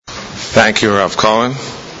Thank you, Rav Cohen.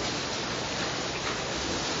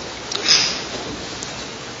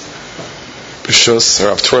 B'shus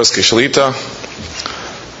Rav Twersky Shalita,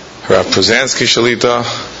 Rav Pruzansky Shalita,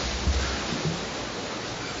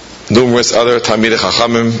 numerous other Talmidei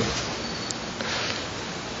Chachamim,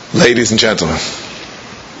 ladies and gentlemen.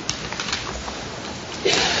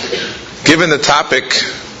 Given the topic,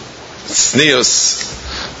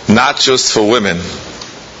 Tznius, not just for women,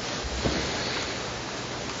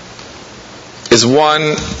 is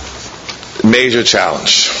one major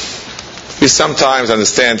challenge. We sometimes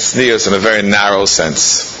understand Tznius in a very narrow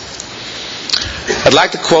sense. I'd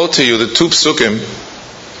like to quote to you the two psukim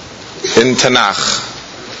in Tanakh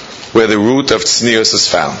where the root of Tznius is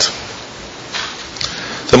found.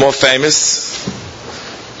 The more famous,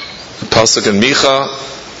 the pasuk in Micha,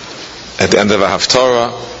 at the end of a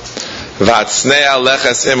Haftorah, V'atznei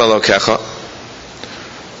leches im Elokecha,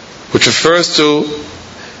 which refers to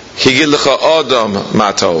Higid lecha Adam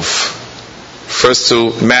matov, refers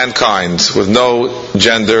to mankind with no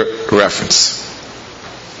gender reference.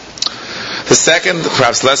 The second,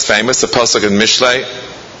 perhaps less famous, the pasuk in Mishlei,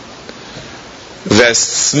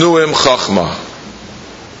 V'tznuim chachma.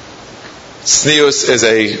 Tznius is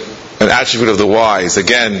an attribute of the wise.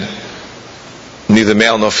 Again, neither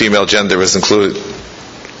male nor female gender is included.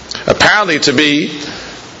 Apparently, to be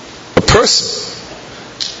a person,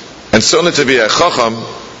 and certainly to be a chacham,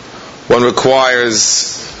 one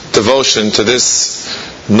requires devotion to this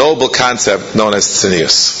noble concept known as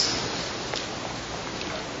Tznius.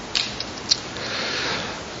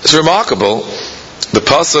 It's remarkable, the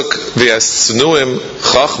pasuk V'tznuim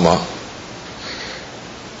chachma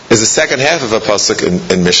is the second half of a pasuk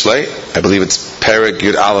in Mishlei. I believe it's Perek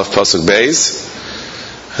Yud Aleph pasuk Beis.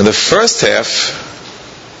 And the first half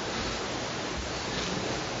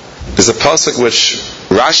is a pasuk which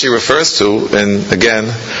Rashi refers to in, again,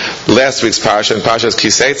 last week's parasha, in Parashas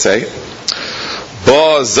Kiseitze,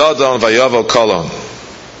 Bo Zodon Vayavo Kolon.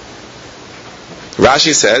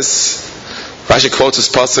 Rashi quotes this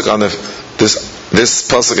pasuk on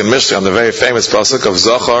this pasuk in Mishlei, on the very famous pasuk of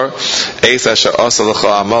Zochar Eis Asher Asa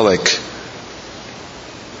L'cha Amalek,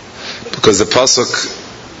 because the pasuk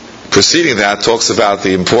preceding that talks about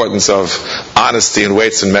the importance of honesty in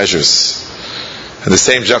weights and measures. And the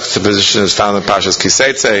same juxtaposition is found in Parashas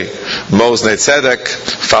Kiseitze, Mos Nei Tzedek,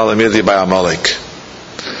 followed immediately by Amalek.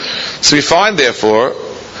 So we find, therefore,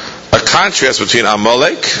 a contrast between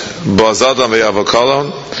Amalek, Bo'azadam V'yavo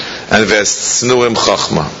Kolon, and V'tznuim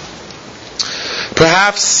Chachma.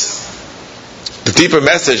 Perhaps the deeper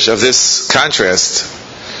message of this contrast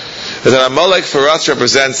is that Amalek for us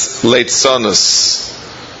represents leitzonus,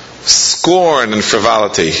 scorn and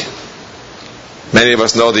frivolity. Many of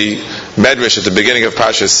us know the Medrash at the beginning of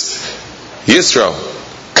Parshas Yisro,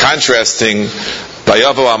 contrasting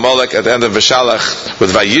Vayavo Amalek at the end of Vishalach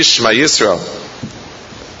with Vayishma Yisro.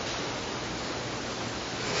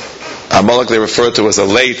 Amalek they refer to as a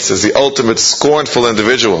leitz, as the ultimate scornful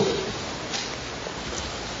individual.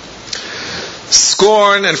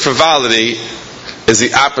 Scorn and frivolity is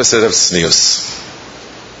the opposite of Tznius.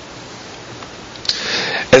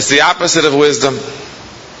 It's the opposite of wisdom.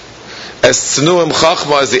 As Tznuim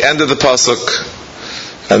Chachma is the end of the pasuk,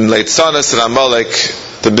 and Leitzonos and Amalek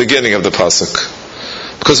the beginning of the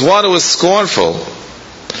pasuk. Because one who is scornful,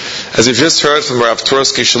 as we've just heard from Rav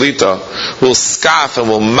Twersky Shalita, will scoff and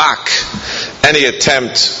will mock any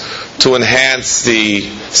attempt to enhance the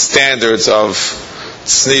standards of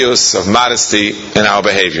tznius, of modesty in our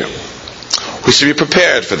behavior. We should be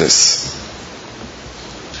prepared for this.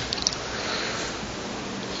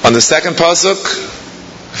 On the second pasuk,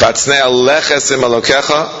 V'atznei leches im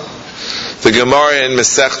Elokecha, the Gemara in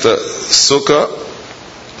Masechta Sukkah,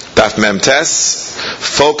 Daf Mem Tes,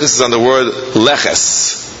 focuses on the word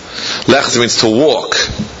leches. Leches means to walk.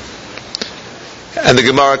 And the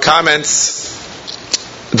Gemara comments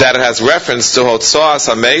that it has reference to Hotzoas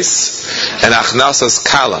HaMeis and Achnasas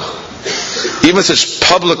Kala. Even such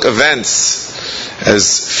public events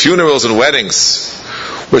as funerals and weddings,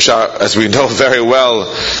 which are, as we know very well,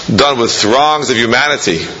 done with throngs of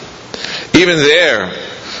humanity. Even there,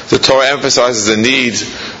 the Torah emphasizes the need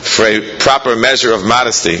for a proper measure of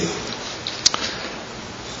modesty.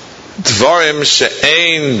 Dvarim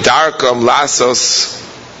she'ein darkom lasos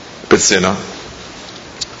b'tzina.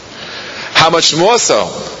 How much more so?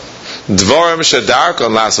 Dvarim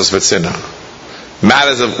she'darkom lasos b'tzina.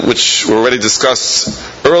 Matters of which were already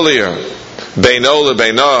discussed earlier. Beino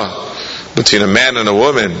lebeino, between a man and a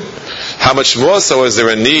woman. How much more so is there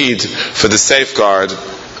a need for the safeguard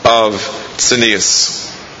of Tznius?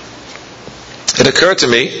 It occurred to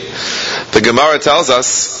me, the Gemara tells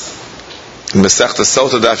us in Masechta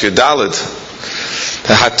Sota Daf Yudalid,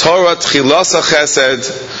 HaTorah Tchilasa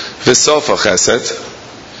Chesed V'Sofa Chesed.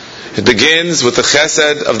 It begins with the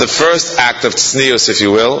chesed of the first act of Tznius, if you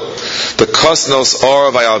will, the Kosnos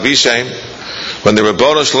Or Vayal Vishem, when the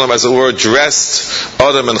Rebbeinu Shalom, as it were, dressed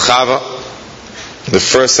Adam and Chava, the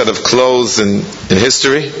first set of clothes in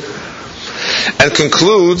history, and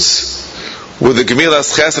concludes with the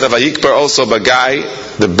Gemilas Chesed of Vayikbar also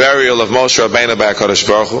Bagai, the burial of Moshe Rabbeinu by HaKadosh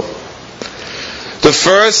Baruch Hu. The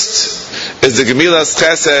first is the Gemilas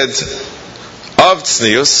Chesed of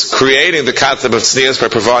Tznius, creating the concept of Tznius by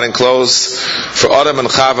providing clothes for Adam and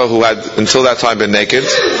Chava, who had until that time been naked.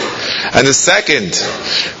 And the second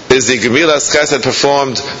is the Gemilas Chesed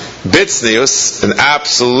performed b'Tznius, in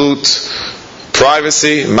absolute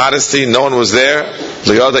privacy, modesty, no one was there.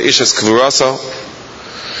 Liyoda Ishas Kvuraso.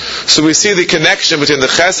 So we see the connection between the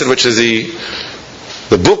Chesed, which is the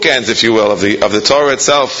bookends, if you will, of the Torah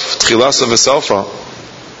itself, Tchilasa v'Sofa,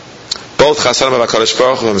 both Chasadim of HaKadosh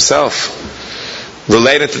Baruch Hu himself,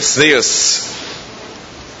 related to Tznius.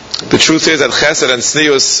 The truth is that Chesed and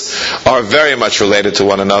Tznius are very much related to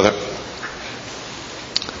one another.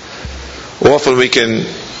 Often we can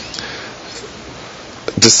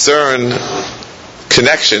discern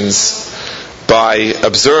connections by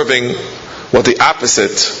observing what the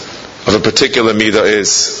opposite of a particular midah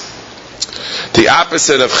is. The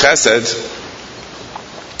opposite of Chesed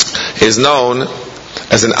is known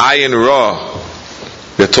as an ayin ra.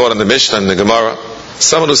 We are taught in the Mishnah and the Gemara.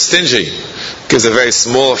 Someone who's stingy gives a very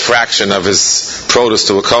small fraction of his produce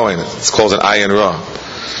to a Kohen. It's called an ayin ra.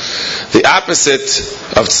 The opposite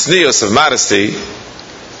of tznius, of modesty,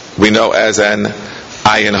 we know as an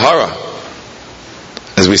ayin hara.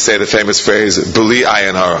 As we say the famous phrase, b'li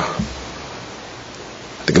ayin hara.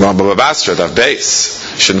 The Gemara Baba Basra, Daf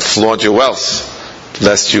Beis, you shouldn't flaunt your wealth,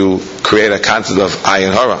 lest you create a concept of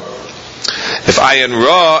ayin hara. If ayin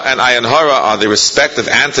ra and ayin hara are the respective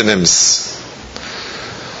antonyms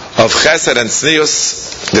of chesed and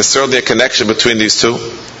tznius, there's certainly a connection between these two.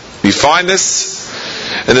 We find this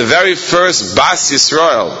in the very first Bas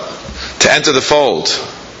Yisrael to enter the fold,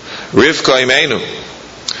 Rivka Imenu.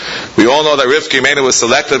 We all know that Rivka Imenu was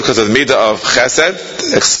selected because of the midah of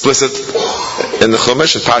chesed, explicit in the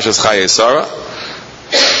Chumash, in Parshas Chayei Sarah,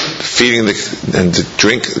 feeding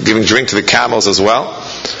giving drink to the camels as well.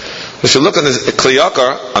 If you look on the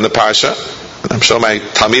Kliyakar on the Parsha, I'm sure my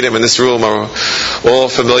Talmidim in this room are all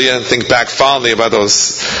familiar and think back fondly about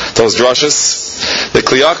those drushes. The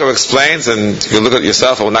Kliyakar explains, and you can look at it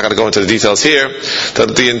yourself, I'm not going to go into the details here,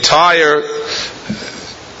 that the entire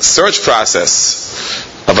search process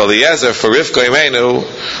of Eliezer for Rivka Imenu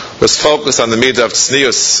was focused on the midah of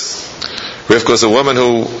Tznius. Rivka was a woman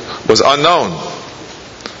who was unknown.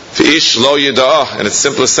 V'ish lo yida'ah, in its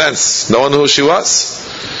simplest sense. No one knew who she was.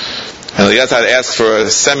 And Eliezer had asked for a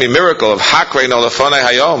semi-miracle of Hakrei no lefonei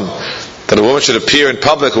hayom, that a woman should appear in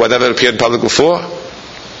public who had never appeared in public before.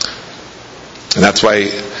 And that's why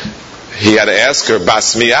he had to ask her,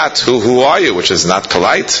 Bas Miyat, who are you? Which is not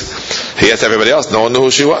polite. He asked everybody else, no one knew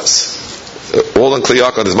who she was. All in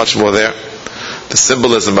Kliyakar, there's much more there. The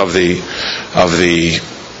symbolism of the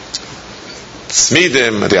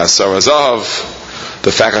Tzmidim, the Asar Azav,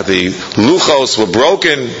 the fact that the Luchos were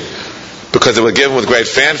broken because they were given with great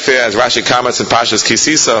fanfare, as Rashi comments in Pashas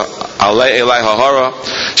Kisisa, Alei Elai Hahara,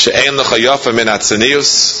 She'ein Lecha Yafa Min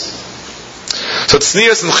HaTznius. So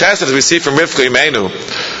Tznius and Chesed, as we see from Rivka Imenu,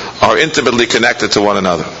 are intimately connected to one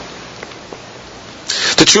another.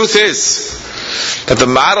 The truth is that the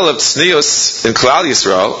model of Tznius in Klal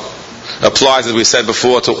Yisrael applies, as we said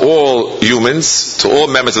before, to all humans, to all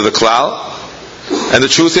members of the Klal, and the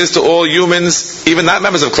truth is to all humans, even not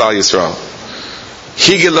members of Klal Yisrael.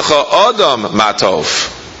 Higil lecha Adam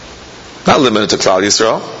matov, not limited to Klal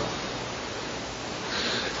Yisrael.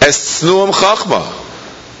 Es tznuam chachma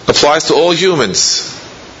applies to all humans.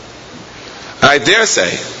 And I dare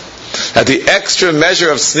say that the extra measure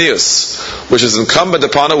of tznius, which is incumbent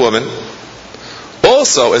upon a woman,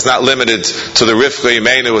 also is not limited to the Rivka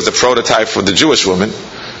Imenu as a prototype for the Jewish woman,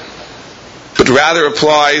 but rather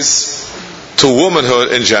applies to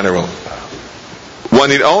womanhood in general. One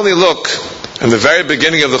need only look in the very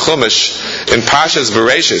beginning of the Chumash, in Pashas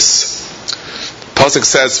Bereshis. Pasuk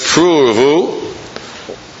says, Pru Revu,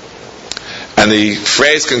 and the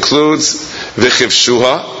phrase concludes, V'chiv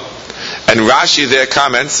Shuha, and Rashi there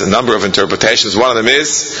comments, a number of interpretations. One of them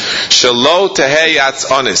is, Shelo Tehei Yatz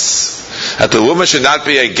Onis, that the woman should not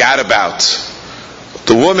be a gadabout.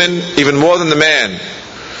 The woman, even more than the man,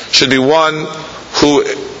 should be one who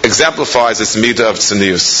exemplifies this midah of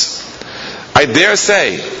tznius. I dare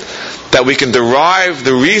say that we can derive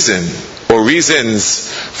the reason or reasons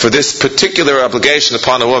for this particular obligation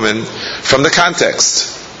upon a woman from the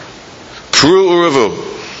context. Pru uruvu.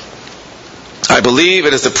 I believe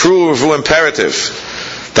it is the pru uruvu imperative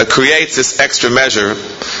that creates this extra measure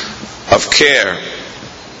of care.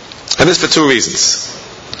 And this for two reasons.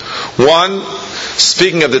 One,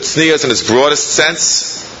 speaking of the Tznius in its broadest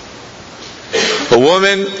sense, a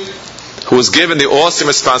woman who is given the awesome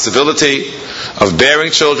responsibility of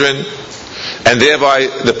bearing children, and thereby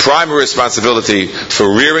the primary responsibility for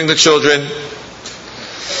rearing the children,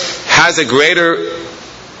 has a greater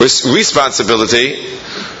responsibility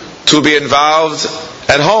to be involved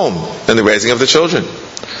at home in the raising of the children.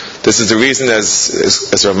 This is the reason,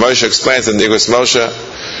 as Rav Moshe explains in the Igros Moshe,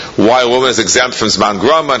 why a woman is exempt from Zman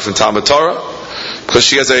Grama and from Talmud Torah, because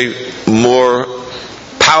she has a more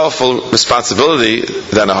powerful responsibility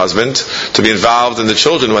than a husband to be involved in the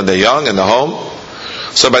children when they're young in the home.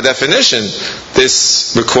 So by definition,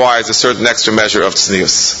 this requires a certain extra measure of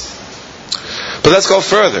tznius. But let's go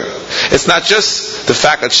further. It's not just the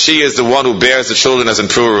fact that she is the one who bears the children as in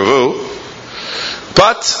Pru Ravu,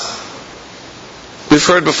 but we've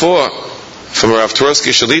heard before from Rav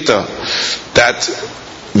Tursky Shalita that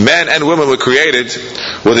men and women were created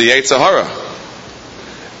with a Yetzer Hara.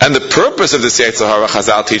 And the purpose of this Yetzer Hara,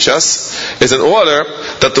 Chazal teach us, is in order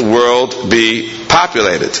that the world be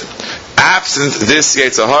populated. Absent this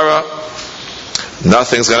Yetzer Hara,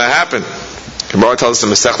 nothing's going to happen. Gemara tells us in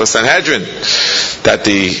Masechta Sanhedrin that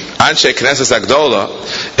the Anshe Knesset Agdola,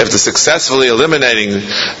 if they're successfully eliminating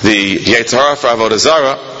the Yetzer Hara for Avodah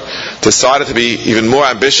Zarah, decided to be even more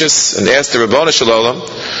ambitious and asked the Rabboni Shalom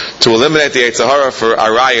to eliminate the Yetzer Hara for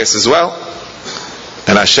Arayas as well.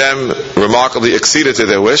 And Hashem remarkably acceded to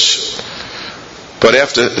their wish. But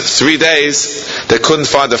after 3 days, they couldn't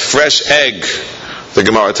find a fresh egg, the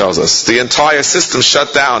Gemara tells us. The entire system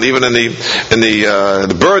shut down, even in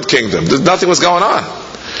the bird kingdom. Nothing was going on.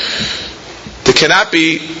 There cannot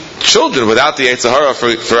be children without the Yetzer Hara for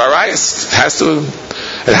Arayas.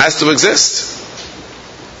 It has to exist.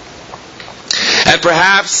 And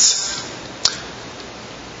perhaps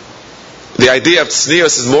the idea of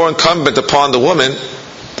tznius is more incumbent upon the woman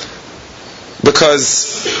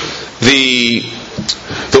because the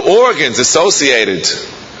organs associated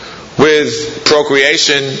with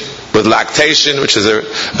procreation, with lactation, which is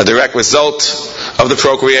a direct result of the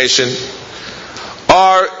procreation,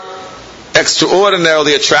 are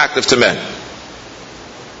extraordinarily attractive to men.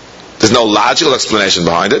 There's no logical explanation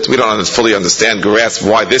behind it. We don't fully understand, grasp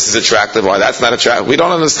why this is attractive, why that's not attractive. We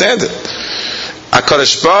don't understand it.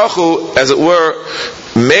 HaKadosh Baruch Hu, as it were,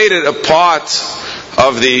 made it a part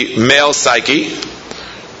of the male psyche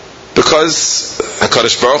because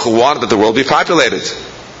HaKadosh Baruch Hu wanted that the world be populated.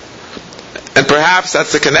 And perhaps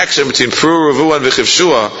that's the connection between Pru, Ravu, and V'chiv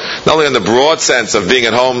Shua, not only in the broad sense of being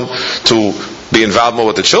at home to be involved more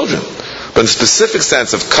with the children, but in the specific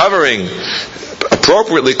sense of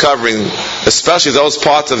appropriately covering, especially those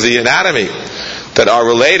parts of the anatomy that are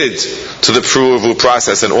related to the Pru, Ravu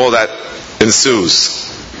process and all that ensues.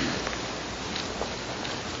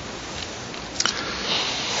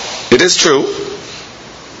 It is true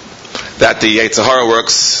that the Yetzer Hara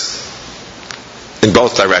works in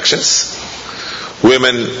both directions.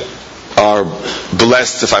 Women are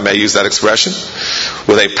blessed, if I may use that expression,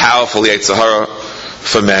 with a powerful Yetzer Hara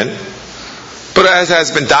for men. But as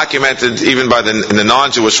has been documented even in the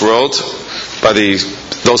non-Jewish world, by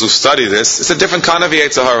those who study this, it's a different kind of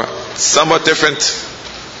Yetzer Hara, somewhat different.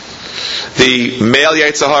 The male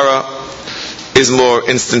Yetzer Hara is more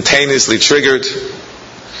instantaneously triggered,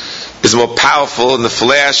 is more powerful in the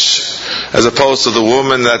flash, as opposed to the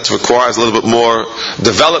woman that requires a little bit more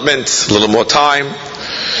development, a little more time.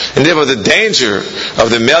 And therefore the danger of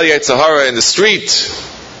the male Yetzer Hara in the street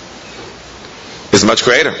is much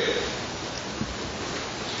greater.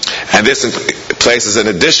 And this places an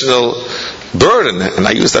additional burden, and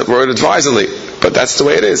I use that word advisedly, but that's the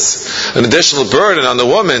way it is. An additional burden on the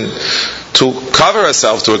woman to cover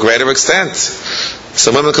herself to a greater extent.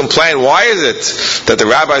 Some women complain, why is it that the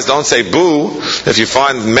rabbis don't say boo if you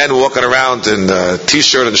find men walking around in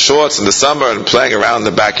t-shirt and shorts in the summer and playing around in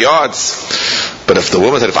the backyards? But if the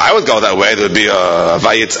woman said, if I would go that way, there would be a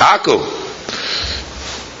vayitzaku.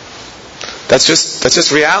 That's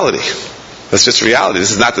just reality. That's just reality.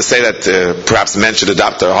 This is not to say that perhaps men should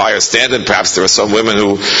adopt a higher standard. Perhaps there are some women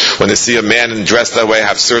who, when they see a man dressed that way,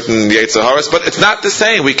 have certain Yetzer Haras. But it's not the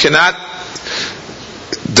same. We cannot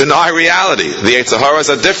deny reality. The Yetzer Haras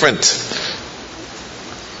are different.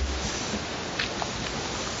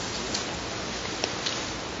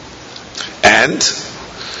 And,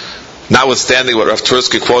 notwithstanding what Rav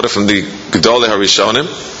Tursky quoted from the Gedolei HaRishonim,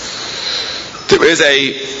 there is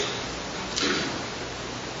a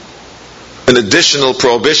an additional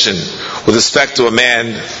prohibition with respect to a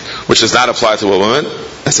man which does not apply to a woman,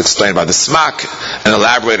 as explained by the Smak and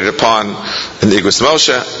elaborated upon in the Igros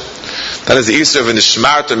Moshe. That is the Isur of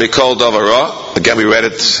Nishmarta Mikol Dovara. Again, we read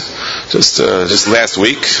it just last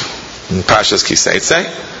week in Parshas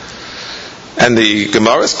Kiseitze. And the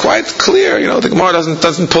Gemara is quite clear. The Gemara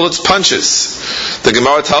doesn't pull its punches. The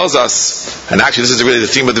Gemara tells us, and actually this is really the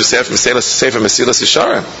theme of the Sefer Mesilas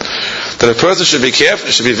Yesharim, that a person should be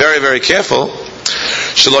careful, should be very, very careful.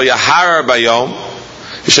 Shelo Yaharar Bayom.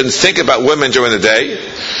 You shouldn't think about women during the day.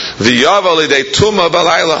 V'yavo lidei tuma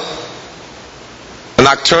balayla. A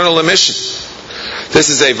nocturnal emission. This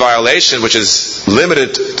is a violation which is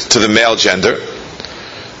limited to the male gender.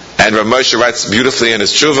 And Rav Moshe writes beautifully in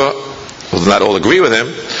his tshuva, we'll not all agree with him,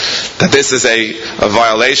 that this is a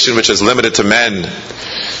violation which is limited to men.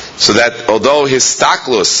 So that although his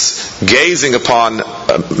staklus, gazing upon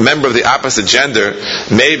a member of the opposite gender,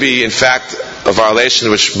 may be in fact a violation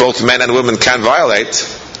which both men and women can violate,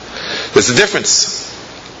 there's a difference.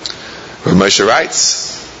 Rav Moshe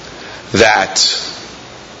writes that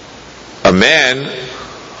a man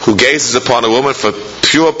who gazes upon a woman for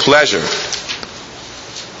pure pleasure,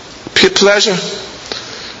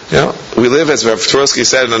 we live, as Rav Tursky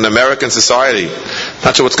said, in an American society.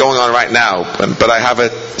 Not sure what's going on right now, but I have a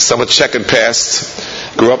somewhat checkered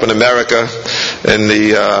past. Grew up in America in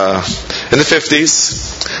the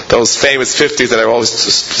 50s, those famous 50s that I've always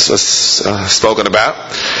spoken about,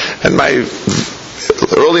 and my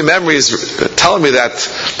early memories telling me that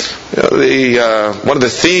one of the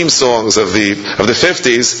theme songs of the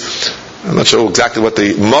 50s. I'm not sure exactly what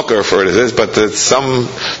the mucker for it is, but it's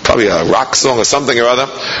probably a rock song or something or other,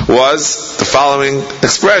 was the following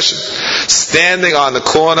expression: standing on the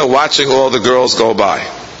corner watching all the girls go by.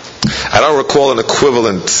 I don't recall an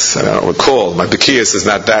equivalent. My Bekias is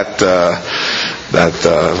not that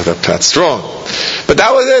strong. But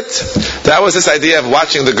that was it. That was this idea of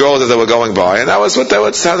watching the girls as they were going by, and that was how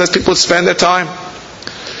people would spend their time.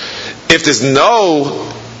 If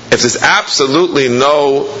there's absolutely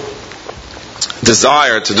no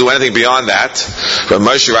desire to do anything beyond that, Rav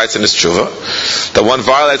Moshe writes in his tshuva that one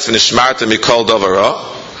violates v'nishmarta mikol dovara.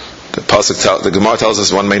 The Gemara tells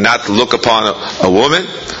us one may not look upon a woman,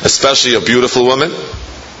 especially a beautiful woman,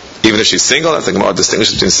 even if she's single. That's the Gemara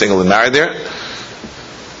distinguishes between single and married there.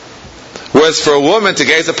 Whereas for a woman to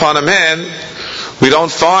gaze upon a man, we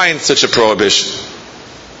don't find such a prohibition.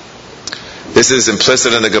 This is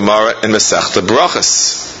implicit in the Gemara in Masechta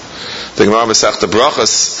Brachos. The Gemara Masechta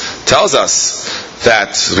Brachos tells us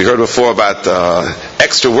that, we heard before about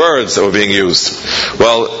extra words that were being used.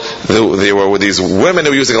 Well, there were these women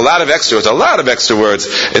who were using a lot of extra words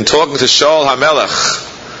in talking to Shaul HaMelech.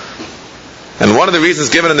 And one of the reasons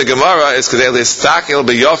given in the Gemara is because they listakel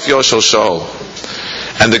b'yofyo shel Shaul.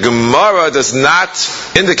 And the Gemara does not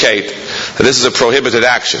indicate that this is a prohibited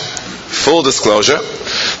action. Full disclosure,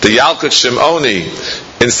 the Yalkut Shimoni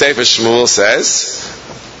in Sefer Shmuel says,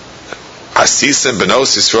 Asisim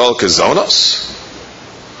benos Yisrael kezonos,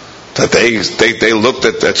 that they looked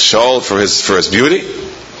at Shaul for his beauty.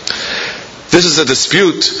 This is a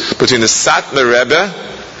dispute between the Satmar Rebbe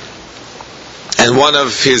and one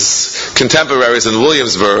of his contemporaries in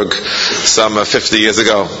Williamsburg some 50 years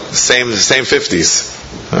ago. Same 50s.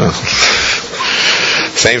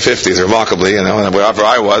 Same 50s, remarkably, wherever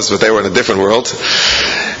I was, but they were in a different world.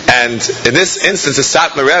 And in this instance, the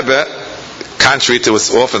Satmar Rebbe, contrary to what's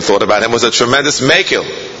often thought about him, was a tremendous makil.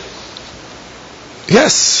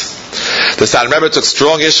 Yes. The Satmar Rebbe took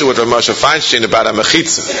strong issue with Rav Moshe Feinstein about a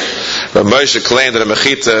mechitza. Rav Moshe claimed that a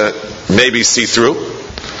mechitza may be see-through,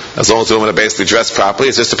 as long as the women are basically dressed properly.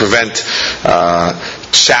 It's just to prevent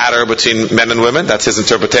chatter between men and women. That's his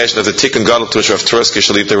interpretation of the Tikkun Gadol to which Rav Tursky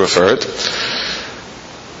Shalita referred.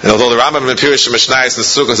 And although the Rambam in Pirush Mishnayos and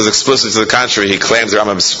Sukkos is explicit to the contrary, he claims the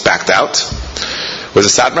Rambam backed out.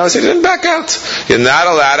 Whereas the Satmar said he didn't back out. You're not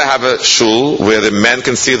allowed to have a shul where the men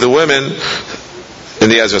can see the women in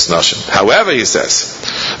the Ezras Nashim. However, he says,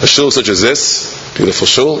 a shul such as this, beautiful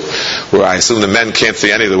shul, where I assume the men can't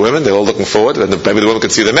see any of the women, they're all looking forward, and maybe the women can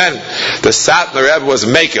see the men. The Satmar Rebbe was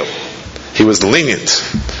makil. He was lenient.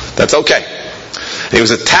 That's okay. And he was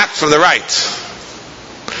attacked from the right.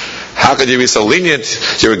 How could you be so lenient?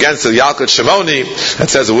 You're against the Yalkut Shimoni that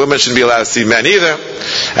says a woman shouldn't be allowed to see men either.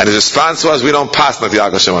 And his response was, we don't pass like the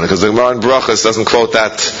Yalkut Shimoni, because the Gemara in Brachos doesn't quote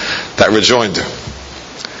that rejoinder.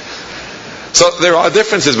 So there are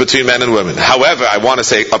differences between men and women. However, I want to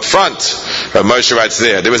say up front, Rav Moshe writes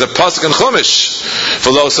there was a pasuk in Chumash,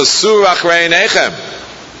 V'lo sasur achrei einechem.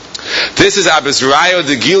 This is Abizrayo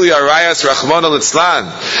de Gili Arayas Rachmana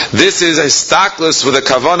Litzlan. This is a staklus with a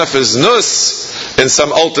kavanah for znus in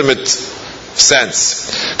some ultimate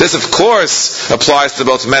sense. This, of course, applies to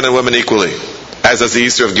both men and women equally, as does the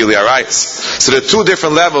Easter of Gili Arayis. So there are two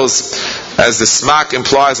different levels, as the Smak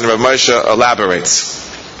implies and Rav Moshe elaborates.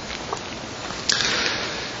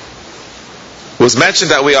 It was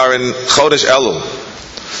mentioned that we are in Chodesh Elul.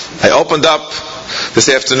 I opened up this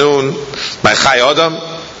afternoon my Chai Odom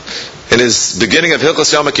in his beginning of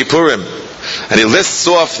Hilchos Yom Kippurim, and he lists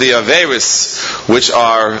off the Averis which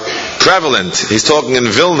are prevalent. He's talking in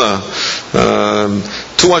Vilna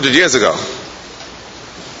 200 years ago.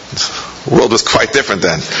 The world was quite different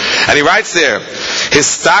then. And he writes there, his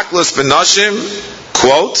staklus b'noshim,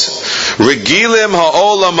 quote, regilim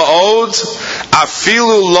ha'olam ma'od,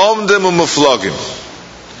 afilu lomdim u'muflogim.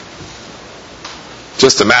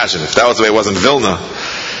 Just imagine, if that was the way it was in Vilna.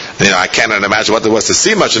 I cannot imagine what there was to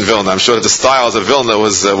see much in Vilna. I'm sure that the styles of Vilna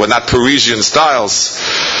were not Parisian styles.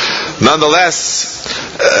 Nonetheless,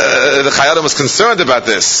 the Chayyim was concerned about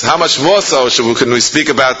this. How much more so can we speak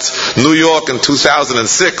about New York in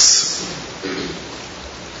 2006?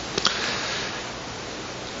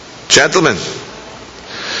 Gentlemen,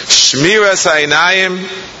 Shmiras Ha'inayim,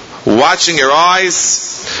 watching your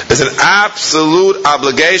eyes, is an absolute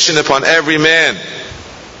obligation upon every man.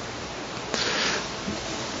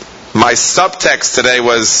 My subtext today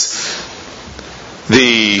was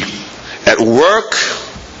at work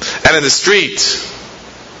and in the street.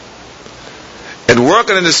 At work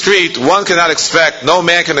and in the street, no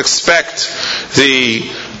man can expect the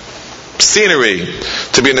scenery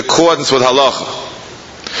to be in accordance with halacha.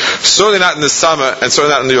 Certainly not in the summer, and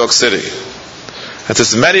certainly not in New York City. And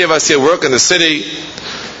since many of us here work in the city,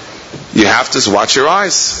 you have to watch your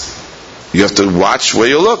eyes. You have to watch where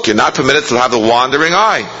you look. You're not permitted to have a wandering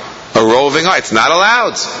eye, a roving eye. It's not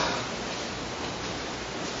allowed.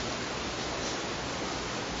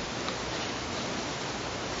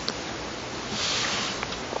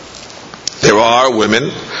 There are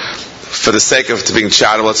women, for the sake of being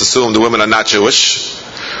charitable, let's assume the women are not Jewish,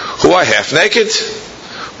 who are half naked,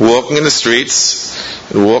 walking in the streets,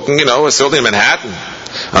 walking, certainly in Manhattan.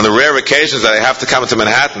 On the rare occasions that I have to come into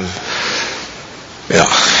Manhattan,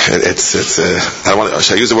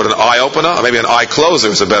 should I use the word an eye opener? Or maybe an eye closer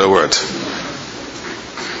is a better word.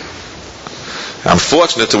 I'm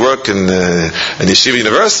fortunate to work in Yeshiva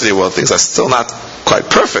University. Well, things are still not quite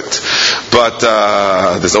perfect, but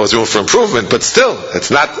there's always room for improvement. But still, it's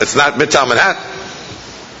not Midtown Manhattan.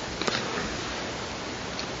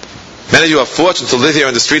 Many of you are fortunate to live here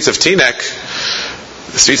in the streets of Teaneck.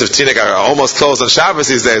 The streets of Teaneck are almost closed on Shabbos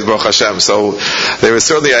these days, Baruch Hashem. So there is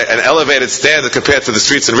certainly an elevated standard compared to the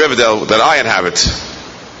streets in Riverdale that I inhabit.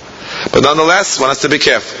 But nonetheless, one has to be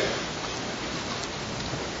careful.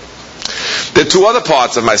 There are two other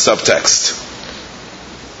parts of my subtext.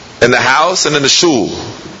 In the house and in the shul.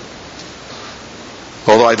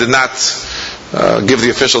 Although I did not give the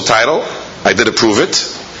official title, I did approve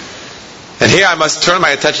it. And here I must turn my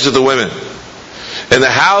attention to the women. In the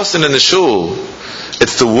house and in the shul,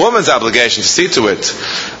 it's the woman's obligation to see to it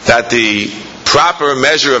that the proper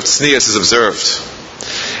measure of tznius is observed.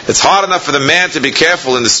 It's hard enough for the man to be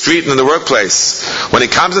careful in the street and in the workplace. When he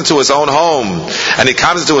comes into his own home and he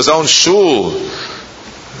comes into his own shul, he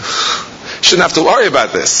shouldn't have to worry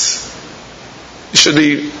about this. He should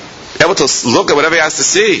be able to look at whatever he has to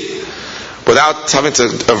see without having to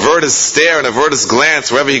avert his stare and avert his glance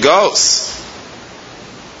wherever he goes.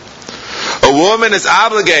 A woman is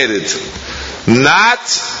obligated not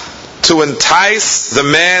to entice the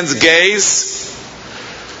man's gaze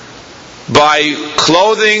by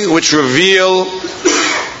clothing which reveal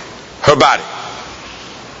her body.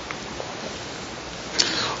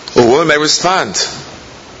 A woman may respond,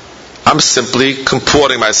 I'm simply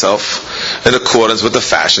comporting myself in accordance with the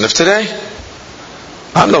fashion of today.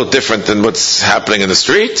 I'm no different than what's happening in the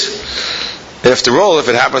street. After all, if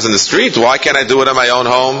it happens in the street, why can't I do it in my own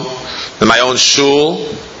home, in my own shul?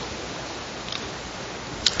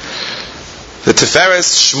 The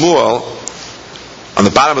Tiferes Shmuel, on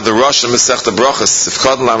the bottom of the Rosh and Masechta Brachos,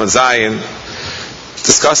 Sifchot Lamed Zayin,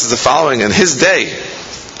 discusses the following. In his day,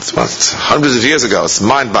 it's hundreds of years ago, it's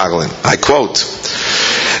mind-boggling. I quote,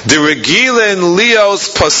 "The regilin lios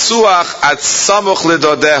pasuach at samuch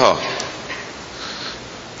lidodeho."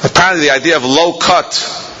 Apparently, the idea of low cut,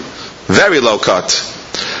 very low cut,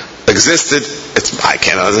 existed. I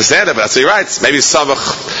can't understand it, but that's what he writes. Maybe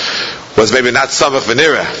samuch was maybe not samuch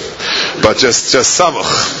v'nira, but just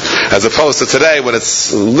samuch, as opposed to today when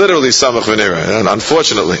it's literally samuch v'nira,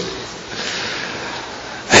 unfortunately.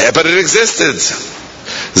 But it existed.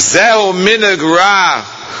 Zehu minhag ra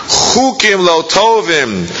chukim lo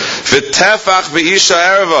tovim v'tefach v'isha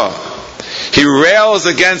erva. He rails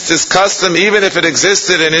against this custom even if it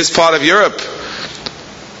existed in his part of Europe.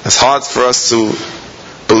 It's hard for us to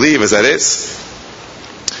believe as that is.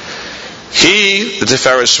 He, the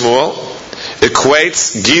Tiferes Shmuel,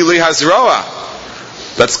 equates Gili Hazroa,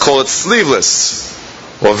 let's call it sleeveless,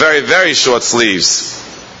 or very, very short sleeves.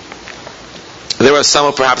 There are some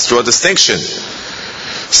who perhaps draw a distinction.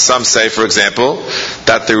 Some say, for example,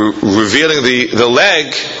 that the revealing the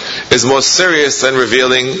leg is more serious than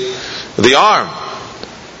revealing the arm.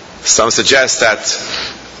 Some suggest that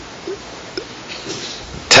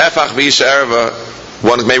Tefach B'Isha Erva,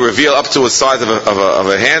 one may reveal up to a size of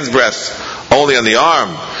a hand's breadth only on the arm,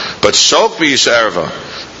 but Shok B'Isha Erva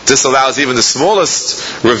disallows even the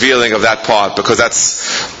smallest revealing of that part, because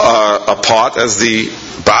that's a part, as the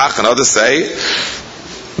Bach and others say,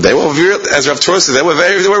 they were as Rav Torah said, they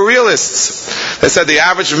were realists. They said the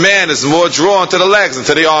average man is more drawn to the legs than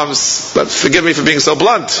to the arms. But forgive me for being so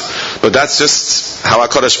blunt, but that's just how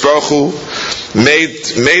HaKadosh Baruch Hu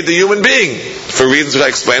made the human being, for reasons which I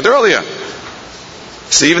explained earlier.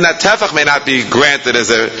 So even that tefach may not be granted as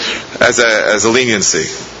a leniency.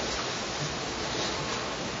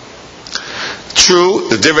 True,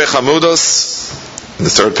 the Divrei Chamudos, in the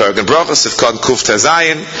third paragraph in Brachos, Sifkot Kuf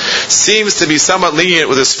Tezayin, seems to be somewhat lenient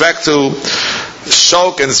with respect to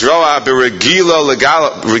Shok and Zroa B'Regila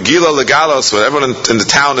Legalos, when everyone in the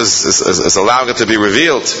town is allowing it to be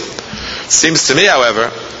revealed. It seems to me,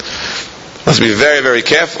 however, must be very, very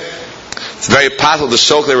careful. It's very possible the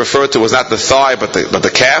Shok they refer to was not the thigh, but the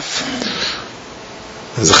calf,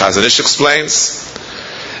 as the Chazon Ish explains.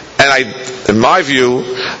 And in my view,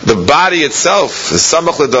 the body itself, the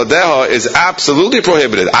Samach L'Dodeha, is absolutely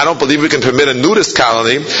prohibited. I don't believe we can permit a nudist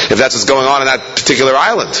colony if that's what's going on in that particular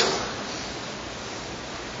island.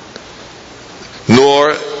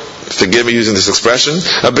 Nor, forgive me using this expression,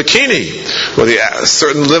 a bikini, where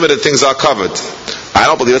certain limited things are covered. I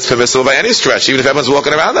don't believe it's permissible by any stretch, even if everyone's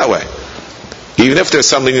walking around that way. Even if there's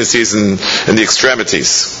some leniencies in the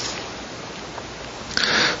extremities.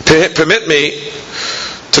 Permit me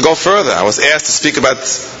to go further. I was asked to speak about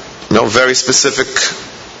very specific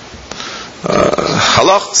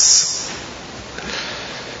halachos.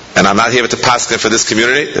 And I'm not here to paskin for this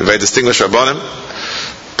community, a very distinguished rabbonim,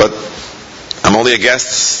 but I'm only a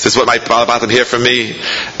guest. This is what my Baal Batim hear from me,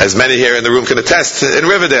 as many here in the room can attest, in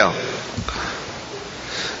Riverdale.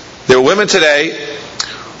 There are women today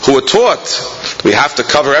who are taught we have to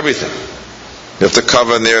cover everything. You have to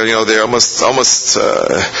cover, and they're almost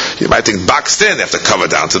you might think boxed in. They have to cover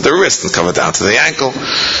down to the wrist and cover down to the ankle.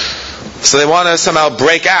 So they want to somehow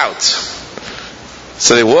break out.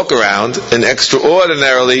 So they walk around in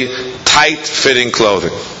extraordinarily tight-fitting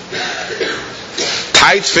clothing.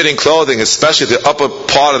 Tight-fitting clothing, especially the upper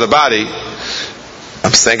part of the body,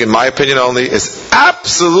 I'm saying in my opinion only, is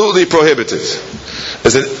absolutely prohibited.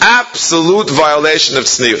 It's an absolute violation of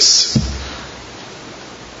Tznius.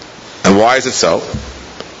 And why is it so?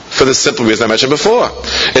 For the simple reason I mentioned before.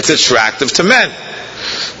 It's attractive to men.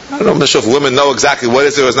 I'm not sure if women know exactly what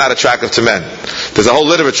is or is not attractive to men. There's a whole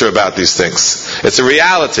literature about these things. It's a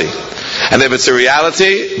reality. And if it's a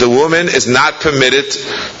reality, the woman is not permitted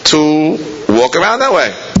to walk around that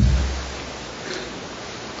way.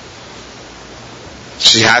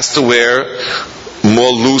 She has to wear more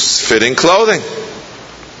loose-fitting clothing.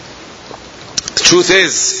 The truth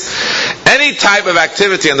is, any type of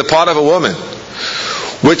activity on the part of a woman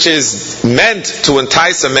which is meant to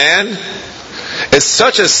entice a man is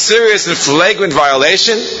such a serious and flagrant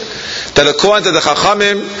violation that according to the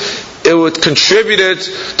Chachamim, it would contribute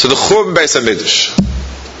to the Churban Beis HaMikdash.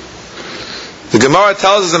 The Gemara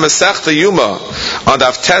tells us in Masechta Yuma on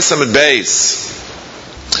Daf Tesam and Beis,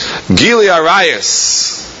 Gili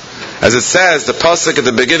Arayas, as it says, the pasuk at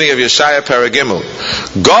the beginning of Yeshaya Paragimel,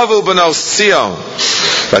 Gavu B'nos Tzion,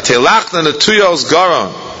 V'telachna Netuyos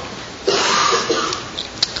Garon,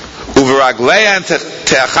 U'v'ragleyan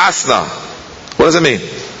Te'achasna. What does it mean?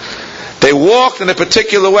 They walked in a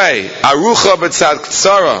particular way. Arucha B'tzad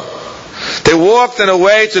Ktsara. They walked in a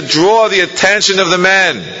way to draw the attention of the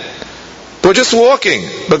men. They were just walking,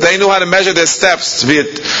 but they knew how to measure their steps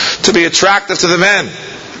to be attractive to the men.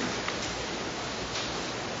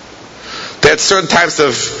 They had certain types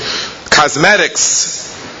of cosmetics.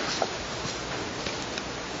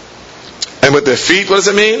 And with their feet, what does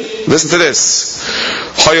it mean? Listen to this.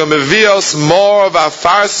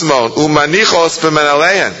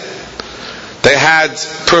 They had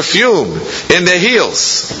perfume in their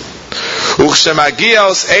heels.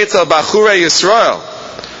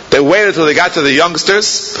 They waited till they got to the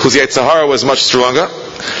youngsters, whose Yetzer Hara was much stronger.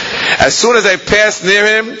 As soon as they passed near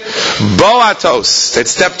him, Boatos, they'd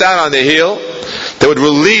step down on their heel, They would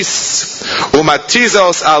release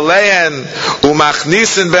umatizos alein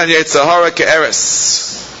umachnisin ben yetzahara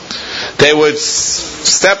ke'eres. They would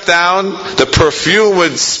step down, the perfume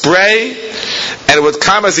would spray, and it would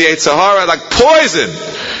come as the yetzahara like poison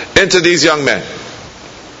into these young men.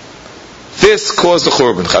 This caused the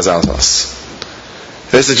churban, Chazal tells us.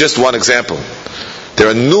 This is just one example. There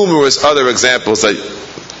are numerous other examples that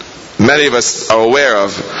many of us are aware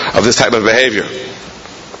of this type of behavior.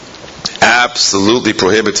 Absolutely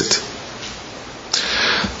prohibited.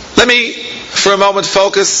 Let me, for a moment,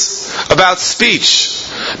 focus about speech,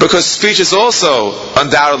 because speech is also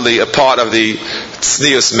undoubtedly a part of the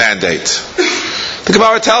Tznius mandate. The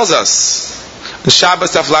Gemara tells us in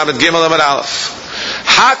Shabbos Daf Lamed Gimel Amud Aleph,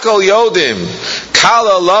 Hakol Yodim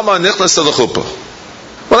Kala Lama Nichnas L'Chuppah.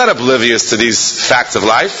 We're not oblivious to these facts of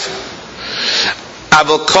life.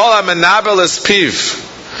 Avol Kol HaMenabel Es Piv.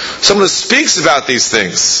 Someone who speaks about these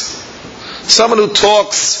things. Someone who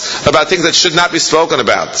talks about things that should not be spoken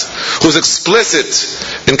about. Who's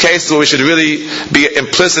explicit in cases where we should really be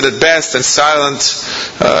implicit at best, and silent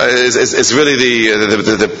is really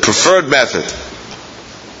the preferred method.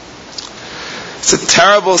 It's a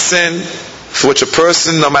terrible sin for which a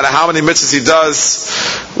person, no matter how many mitzvahs he does,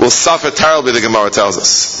 will suffer terribly, the Gemara tells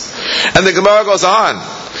us. And the Gemara goes on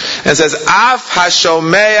and says, Af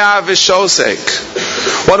hashomeya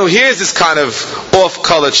v'shosek. One who hears this kind of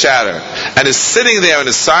off-color chatter and is sitting there and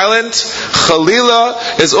is silent,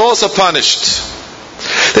 Chalila, is also punished.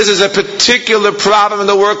 This is a particular problem in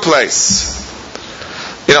the workplace.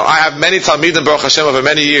 You know, I have many Talmidim, Baruch Hashem, over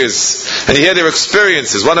many years, and you hear their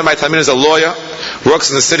experiences. One of my Talmidim is a lawyer, works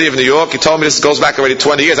in the city of New York. He told me this goes back already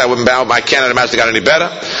 20 years. I can't imagine it got any better.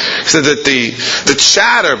 He said that the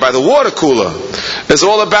chatter by the water cooler is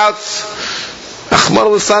all about Achmar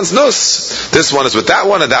al-San's nus. This one is with that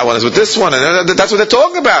one, and that one is with this one, and that's what they're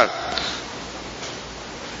talking about.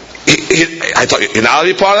 I thought, you're not allowed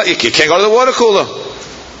to be part of that. You can't go to the water cooler.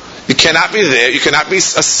 You cannot be there. You cannot be a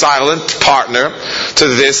silent partner to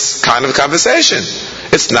this kind of conversation.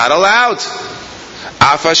 It's not allowed.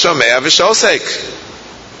 Afa shomea v'shosek.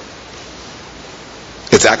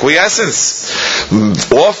 It's acquiescence.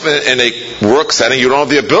 Often in a work setting, you don't have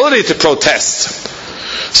the ability to protest.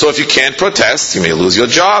 So if you can't protest, you may lose your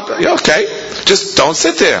job. You're okay. Just don't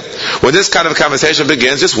sit there. When this kind of a conversation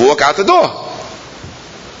begins, just walk out the door.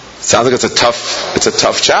 Sounds like it's a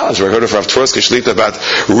tough challenge. We heard of Rav Tversky Shlita about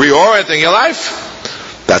reorienting your life.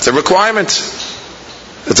 That's a requirement.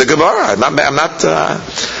 It's a Gemara. I'm not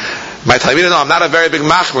my Talmidim know I'm not a very big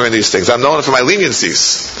machmer in these things. I'm known for my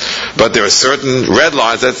leniencies. But there are certain red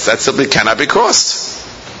lines that simply cannot be crossed.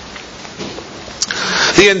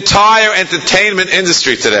 The entire entertainment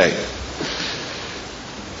industry today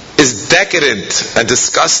is decadent and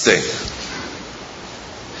disgusting,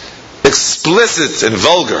 explicit and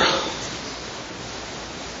vulgar.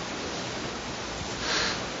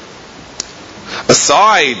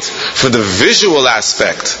 Aside from the visual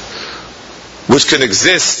aspect, which can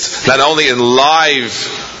exist not only in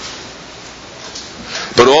live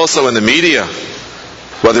but also in the media,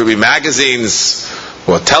 whether it be magazines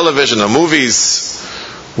or television or movies,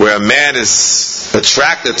 where a man is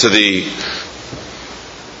attracted to the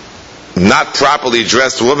not properly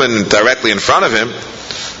dressed woman directly in front of him.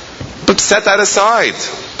 But set that aside.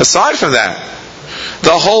 Aside from that,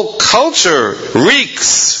 the whole culture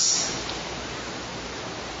reeks.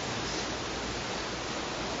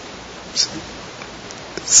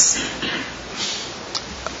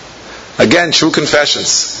 Again, true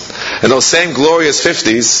confessions. In those same glorious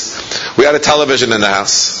 50s, we had a television in the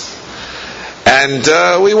house.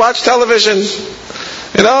 And we watched television.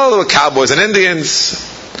 You know, there were cowboys and Indians.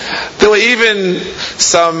 There were even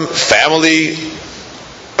some family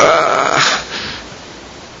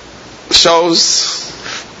shows.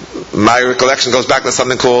 My recollection goes back to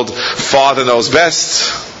something called Father Knows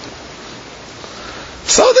Best.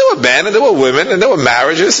 So there were men and there were women and there were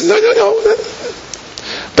marriages. And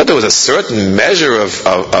but there was a certain measure of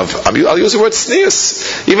I'll use the word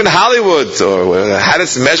Tznius. Even Hollywood had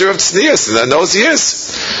its measure of Tznius in those years.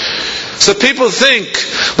 So people think,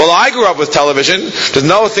 well, I grew up with television. There's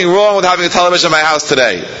nothing wrong with having a television in my house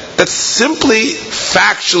today. That's simply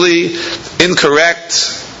factually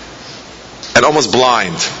incorrect and almost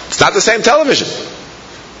blind. It's not the same television.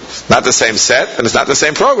 It's not the same set, and it's not the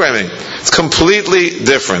same programming. It's completely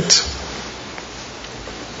different.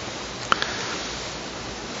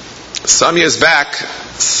 Some years back,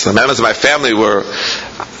 some members of my family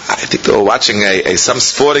I think they were watching some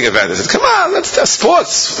sporting event. They said, come on, let's do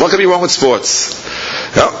sports. What could be wrong with sports?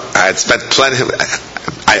 I had spent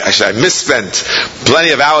I misspent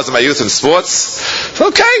plenty of hours of my youth in sports.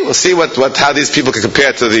 Okay, we'll see how these people can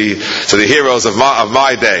compare to the heroes of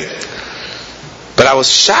my day. But I was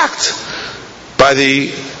shocked by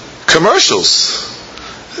the commercials.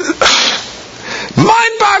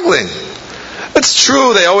 Mind-boggling. It's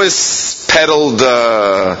true, they always peddled,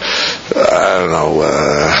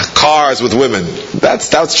 cars with women.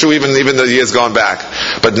 That's true even the years gone back.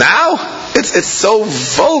 But now, it's so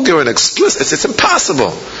vulgar and explicit, it's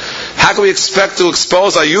impossible. How can we expect to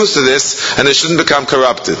expose our youth to this and they shouldn't become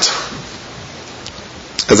corrupted?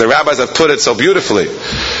 As the rabbis have put it so beautifully,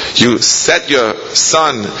 you set your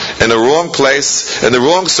son in the wrong place, in the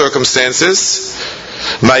wrong circumstances,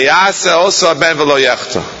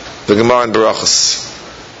 the Gemara in Berachos.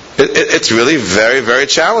 It's really very, very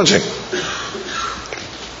challenging.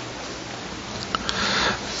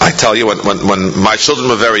 I tell you, when my children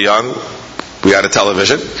were very young, we had a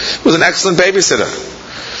television. It was an excellent babysitter.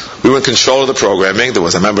 We were in control of the programming. There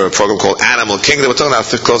was, I remember, a program called Animal Kingdom. We're talking about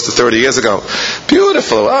close to 30 years ago.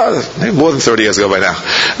 Beautiful. Maybe more than 30 years ago by now.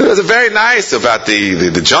 It was very nice about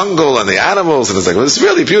the jungle and the animals. And it was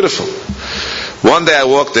really beautiful. One day I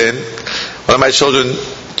walked in. One of my children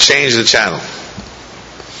changed the channel.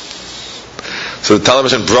 So the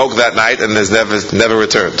television broke that night and has never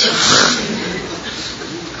returned.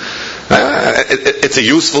 It's a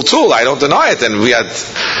useful tool, I don't deny it, and we had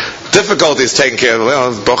difficulties taking care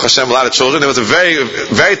of, Baruch Hashem, a lot of children. It was very,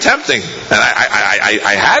 very tempting, and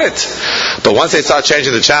I had it. But once they started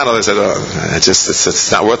changing the channel, they said,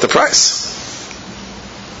 it's not worth the price.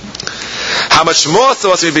 How much more so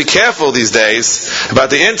must we be careful these days about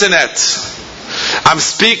the internet? I'm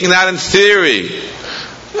speaking not in theory,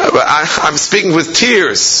 I'm speaking with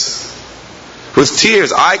tears. With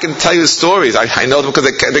tears. I can tell you stories. I know them because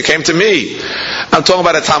they came to me. I'm talking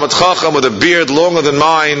about a Talmid Chacham with a beard longer than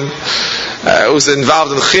mine, who was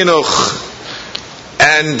involved in chinuch,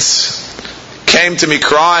 and came to me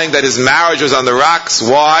crying that his marriage was on the rocks.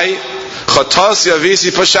 Why? Chotos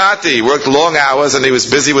Yavisi Pashati. He worked long hours and he was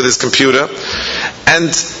busy with his computer.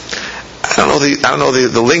 And I don't know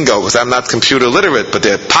the lingo because I'm not computer literate, but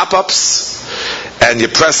there are pop-ups, and you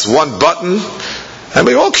press one button, and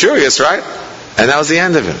we're all curious, right? And that was the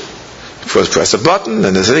end of it. First press a button,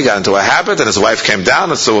 and then he got into a habit, and his wife came down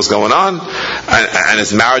and saw what was going on, and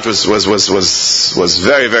his marriage was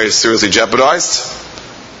very, very seriously jeopardized.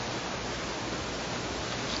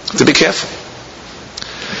 To be careful.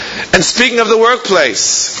 And speaking of the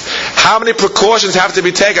workplace, how many precautions have to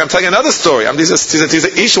be taken? I'm telling you another story.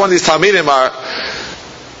 Each one of these Talmidim are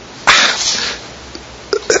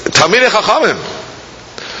Talmidei Chachamim.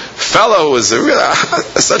 Fellow who was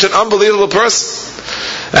such an unbelievable person.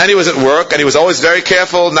 And he was at work, and he was always very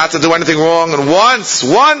careful not to do anything wrong. And one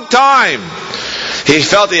time, he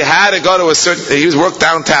felt he had to go to he worked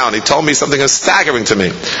downtown. He told me something staggering to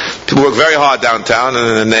me. People work very hard downtown,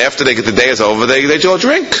 and after the day is over, they go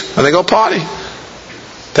drink, and they go party.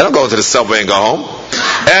 They don't go into the subway and go home.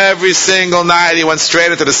 Every single night, he went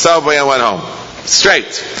straight into the subway and went home.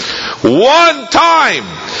 Straight. One time,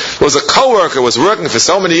 there was a coworker who was working for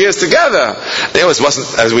so many years together. It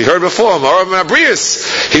wasn't, as we heard before,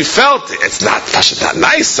 he felt it's not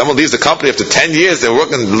nice. Someone leaves the company after 10 years, they're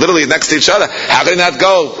working literally next to each other. How can he not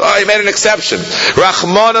go? Oh, he made an exception.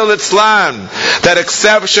 Rachmana litzlan. That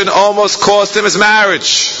exception almost cost him his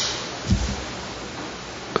marriage.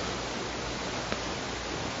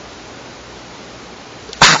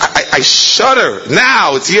 I shudder.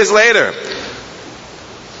 Now, it's years later.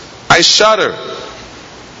 I shudder.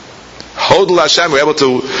 Hodel Hashem, we're able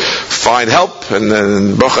to find help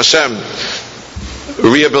and Baruch Hashem,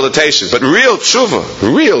 rehabilitation. But real tshuva.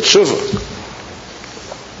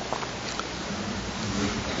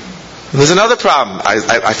 There's another problem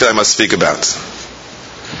I feel I must speak about.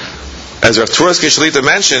 As Rav Tursky Shalita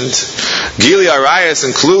mentioned, Gili Arayas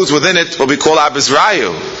includes within it what we call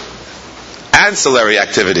Abizrayu, ancillary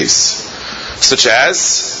activities, such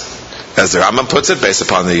as the Rambam puts it, based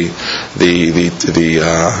upon the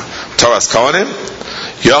Torah's Kohanim,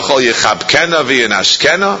 Yochol Yechabkena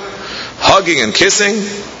v'Yenashkena, hugging and kissing.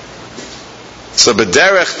 So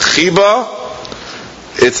b'derech chiba,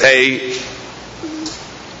 it's a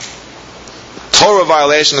Torah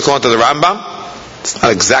violation according to the Rambam. It's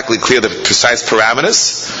not exactly clear the precise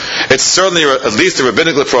parameters. It's certainly at least a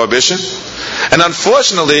rabbinical prohibition. And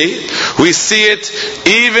unfortunately, we see it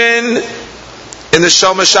even in the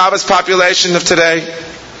Shomer Shabbos population of today.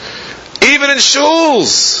 Even in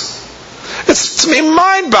shuls. It's, to me,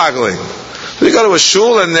 mind-boggling. You go to a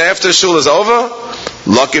shul, and after shul is over,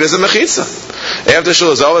 lucky there's a mechitza. After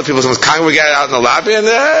shul is over, people congregate out in the lobby, and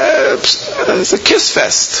it's a kiss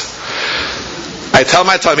fest. I tell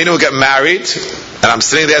my Talmidim we'll get married, and I'm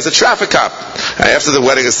sitting there as a traffic cop. And after the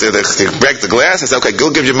wedding, they break the glass. I say, okay, go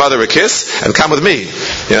give your mother a kiss and come with me.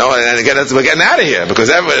 And again, we're getting out of here because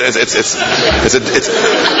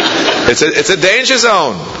it's a danger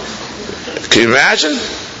zone. Can you imagine?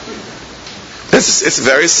 It's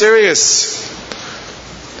very serious.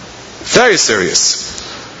 Very serious.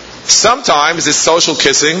 Sometimes this social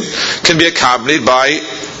kissing can be accompanied by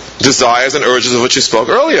desires and urges of which you spoke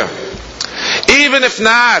earlier. Even if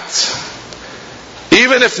not,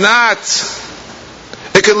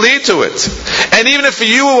 it could lead to it. And even if for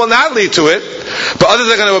you it will not lead to it, but others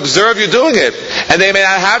are going to observe you doing it, and they may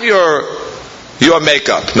not have your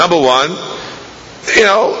makeup. Number one,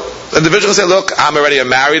 the individual will say, look, I'm already a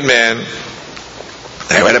married man.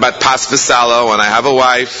 I read about pas v'salo, and I have a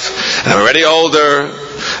wife, and I'm already older,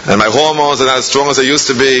 and my hormones are not as strong as they used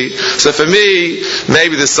to be. So for me,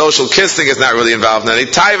 maybe the social kissing is not really involved in any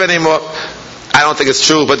type anymore. I don't think it's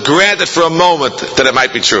true, but granted for a moment that it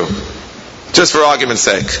might be true. Just for argument's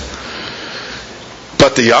sake.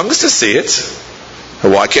 But the youngsters see it.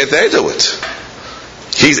 Why can't they do it?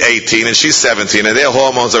 He's 18 and she's 17 and their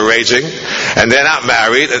hormones are raging and they're not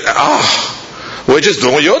married. We're just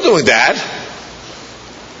doing what you're doing, Dad.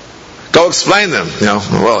 Go explain them.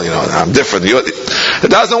 I'm different. It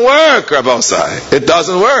doesn't work, Rabbosai. It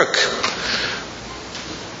doesn't work.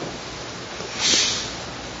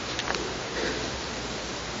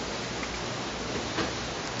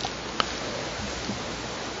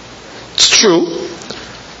 It's true.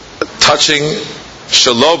 Touching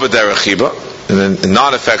shelo b'derech chiba in a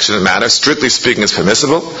non-affectionate manner, strictly speaking, is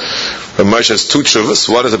permissible. But Moshe has two tshuvas.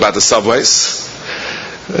 One is about the subways.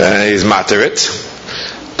 He's matir it.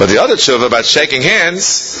 But the other tshuva about shaking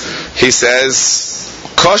hands, he says,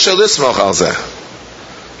 kosher lismoch al zeh.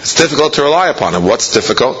 It's difficult to rely upon him. What's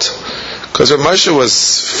difficult? Because Moshe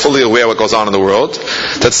was fully aware of what goes on in the world,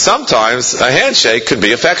 that sometimes a handshake could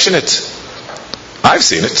be affectionate. I've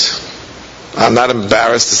seen it. I'm not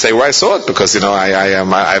embarrassed to say where I saw it, because I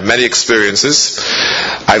have many experiences.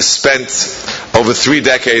 I've spent over 3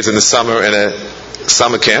 decades in the summer in a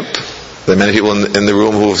summer camp. There are many people in the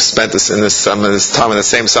room who have spent this time in the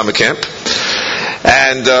same summer camp.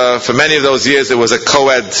 And for many of those years, there was a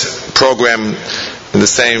co-ed program in the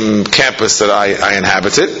same campus that I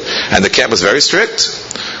inhabited, and the camp was very strict.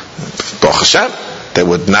 Baruch Hashem, they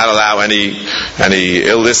would not allow any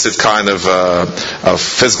illicit kind of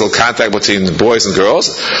physical contact between the boys and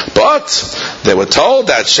girls, but they were told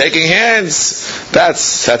that shaking hands,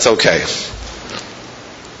 that's okay.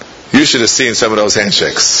 You should have seen some of those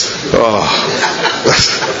handshakes.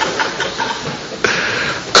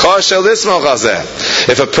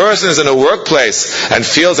 If a person is in a workplace and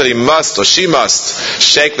feels that he must or she must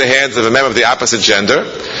shake the hands of a member of the opposite gender,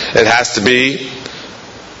 it has to be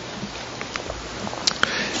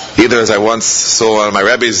either, as I once saw one of my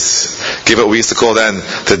Rabbis give what we used to call then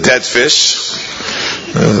the dead fish,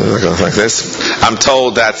 like this. I'm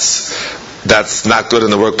told that's not good in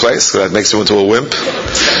the workplace, because that makes you into a wimp.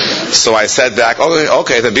 So I said back,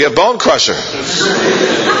 okay, then be a bone crusher.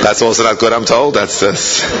 That's also not good, I'm told. That's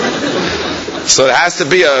this. So it has to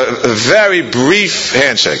be a very brief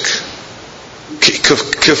handshake.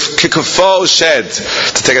 Kikufo shed,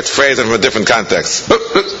 to take its phrase from a different context.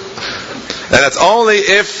 And that's only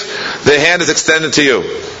if the hand is extended to you,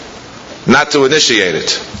 not to initiate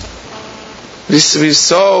it. We need to be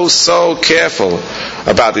so careful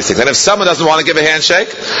about these things. And if someone doesn't want to give a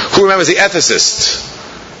handshake, who remembers the ethicist?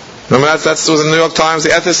 Remember that was in the New York Times,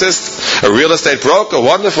 the ethicist? A real estate broker,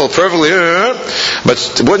 wonderful, perfectly,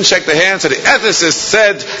 but wouldn't shake the hand, so the ethicist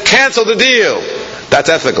said, cancel the deal. That's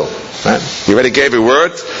ethical. Right? You already gave your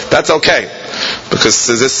word, that's okay. Because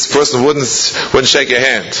this person wouldn't shake your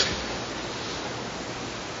hand.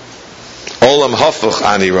 Olam hafuch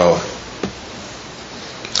ani roa.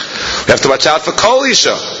 We have to watch out for kol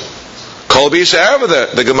isha. Kol b'isha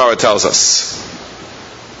erva, the Gemara tells us.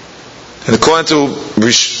 And according to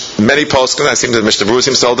many poskim, I think that Mishnah Berurah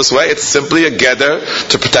seems told this way, it's simply a geder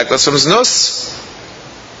to protect us from znus.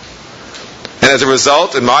 And as a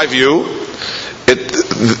result, in my view,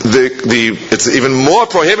 it's even more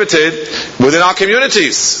prohibited within our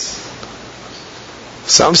communities.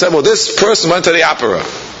 Some said, well, this person went to the opera.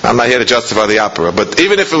 I'm not here to justify the opera, but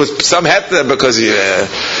even if it was some heter, because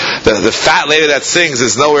the fat lady that sings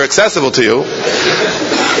is nowhere accessible to you,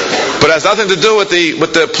 but it has nothing to do with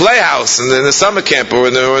the playhouse and in the summer camp or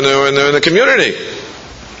in the community.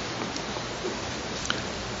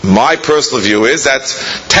 My personal view is that,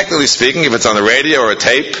 technically speaking, if it's on the radio or a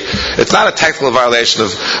tape, it's not a technical violation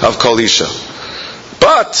of Kol Isha.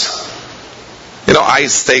 But I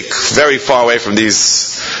stay very far away from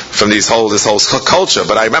this whole culture.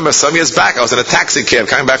 But I remember some years back, I was in a taxi cab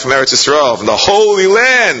coming back from Eretz Yisrael, from the Holy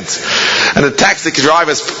Land, and the taxi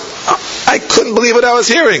drivers, I couldn't believe what I was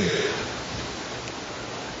hearing.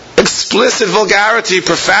 Explicit vulgarity,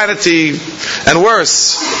 profanity, and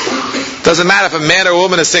worse. Doesn't matter if a man or a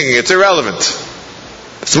woman is singing; it's irrelevant.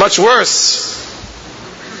 It's much worse.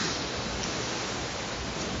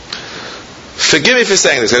 Forgive me for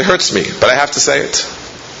saying this, it hurts me, but I have to say it.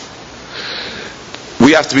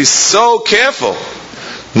 We have to be so careful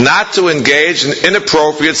not to engage in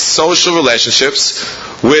inappropriate social relationships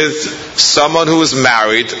with someone who is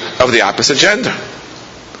married of the opposite gender.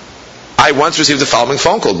 I once received the following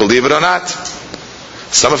phone call, believe it or not.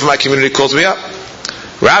 Someone from my community calls me up.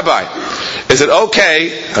 Rabbi, is it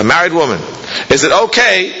okay, a married woman, is it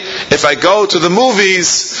okay if I go to the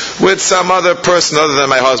movies with some other person other than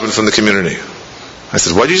my husband from the community? I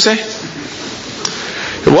said, what did you say?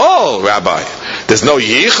 Whoa, Rabbi, there's no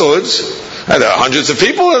yichud, and there are hundreds of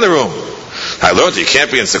people in the room. I learned you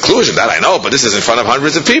can't be in seclusion, that I know, but this is in front of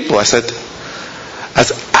hundreds of people. I said,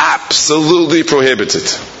 that's absolutely prohibited.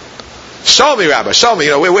 Show me, Rabbi, show me.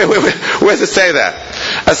 Where does it say that?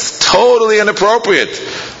 That's totally inappropriate.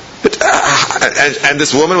 And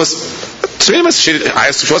this woman was, to me, she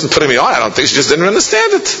wasn't putting me on. I don't think she just didn't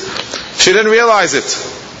understand it. She didn't realize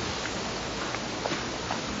it.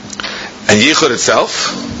 And yichud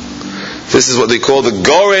itself, this is what they call the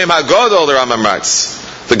Gorem HaGodol, the Rambam writes.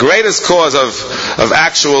 The greatest cause of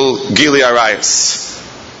actual Gili Arayos.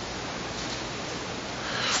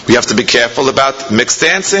 We have to be careful about mixed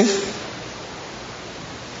dancing.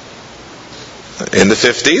 In the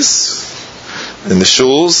 50s, in the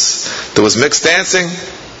shuls, there was mixed dancing.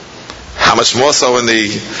 How much more so in the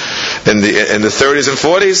 30s and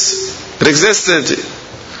 40s? It existed.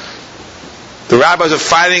 The rabbis were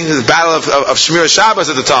fighting the battle of Shmir Shabbos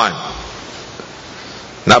at the time.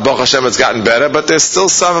 Now, Baruch Hashem, it's gotten better, but there's still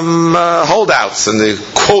some holdouts in the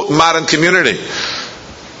quote modern community.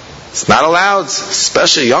 It's not allowed,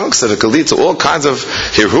 especially youngsters. It could lead to all kinds of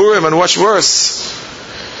shiurim and what's worse.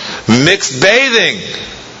 Mixed bathing.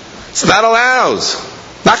 It's not allowed.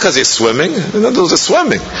 Not because they're swimming. Those are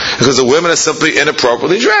swimming. Because the women are simply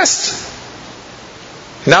inappropriately dressed.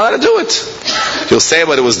 You're not allowed to do it. You'll say,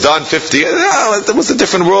 but it was done 50 years. No, it was a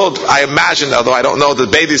different world. I imagine, although I don't know, the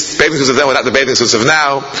bathing suits of then were not the bathing suits of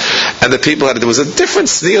now. And the people there was a different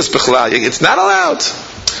Tznius b'chlal. It's not allowed.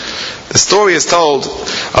 The story is told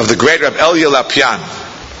of the great Rabbi Elia Lapian.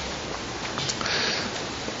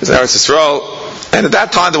 He's in Eretz Yisrael. And at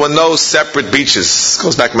that time there were no separate beaches. It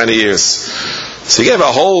goes back many years. So he gave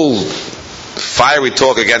a whole fiery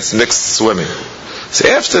talk against mixed swimming. So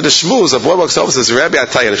after the shmooze of Boardwalk Sofa says, Rabbi, I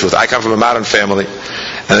tell you the truth, I come from a modern family,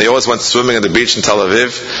 and they always went swimming on the beach in Tel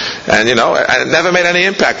Aviv, and it never made any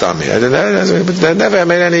impact on me. It never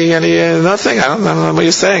made any nothing. I don't know what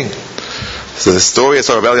you're saying. So the story is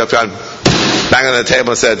Rabbi Elia banging on the table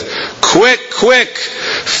and said, quick,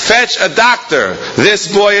 fetch a doctor.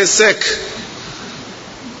 This boy is sick.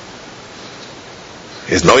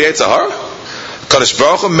 Is no Yetzer Hara? Kadosh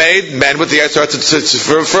Baruch Hu made men with the Yetzer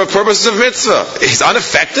Hara for purposes of mitzvah. He's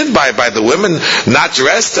unaffected by the women not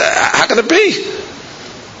dressed. How can it be?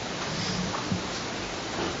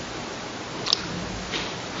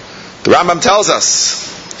 The Rambam tells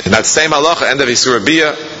us in that same halacha, end of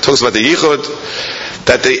Yisurabiyah, talks about the yichud,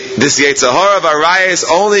 that this Yetzer Hara of Arayos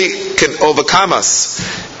only can overcome us.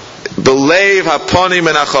 Belev haponim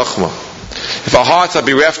min hachochma. If our hearts are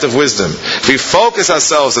bereft of wisdom, if we focus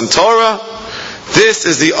ourselves on Torah, this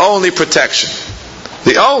is the only protection.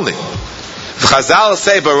 The only. If Chazal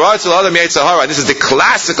say, Barasi lo adam Yetzer Hara, this is the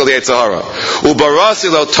classical Yetzer Hara.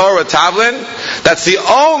 Ubarasi lo Torah tavlin, that's the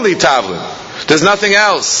only tavlin. There's nothing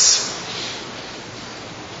else.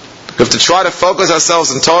 We have to try to focus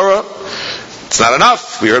ourselves on Torah. It's not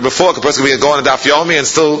enough. We heard before, a person can be going to Daf Yomi and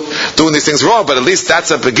still doing these things wrong, but at least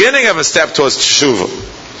that's a beginning of a step towards Teshuvah.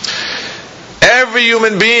 Every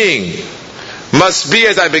human being must be,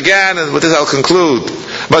 as I began, and with this I'll conclude,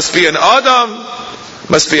 must be an Adam,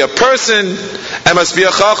 must be a person, and must be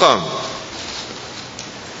a Chacham.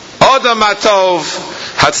 Adam atov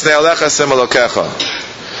hatznei alecha sem elokecha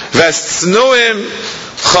v'tznuim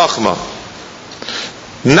chachma.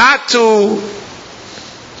 Not to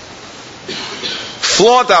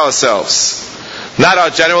flaunt ourselves, not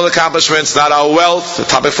our general accomplishments, not our wealth, a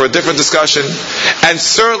topic for a different discussion, and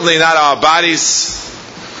certainly not our bodies.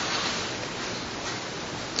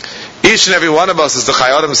 Each and every one of us, as the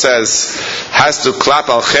Chai Adam says, has to clap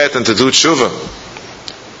al chet and to do tshuva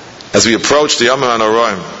as we approach the Yom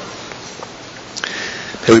HaNoroim.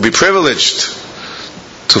 May we be privileged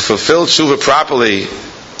to fulfill tshuva properly,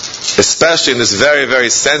 especially in this very, very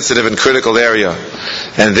sensitive and critical area,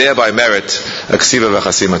 and thereby merit a ksiva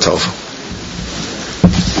v'chasima tov.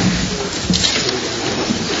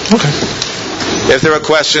 Okay. If there are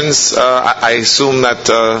questions, I assume that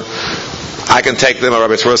I can take them, or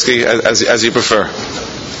Rabbi Tversky, as you prefer.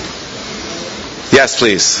 Yes,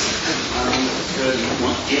 please. Could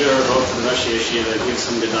either or both of the Rosh Yeshiva give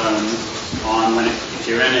some gedarim on if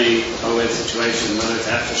you're in a COVID situation, whether it's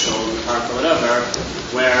after Shul in the park or whatever,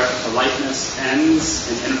 where politeness ends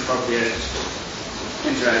and inappropriate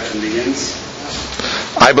interaction begins?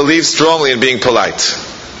 I believe strongly in being polite.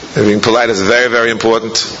 And being polite is very, very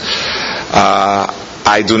important.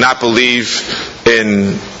 I do not believe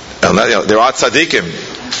in, there are tzaddikim.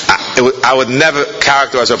 I would never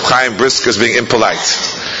characterize Reb Chaim Brisker as being impolite.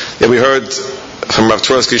 We heard from Rav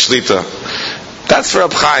Tversky Shlita. That's for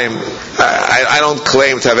Reb Chaim. I don't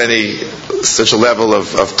claim to have any such a level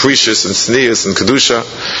of precious and Tznius and Kedusha.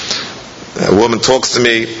 A woman talks to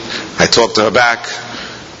me, I talk to her back.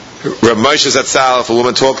 Reb Moshe Zatzal, if a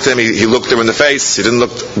woman talked to him, he looked her in the face. He didn't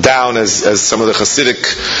look down as some of the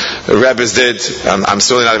Hasidic Rebbes did. I'm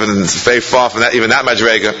certainly not even very far from that, even that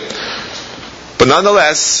madrega. But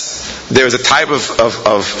nonetheless, there is a type of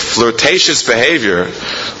flirtatious behavior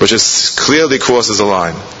which clearly crosses a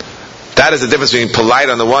line. That is the difference between polite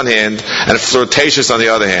on the one hand and flirtatious on the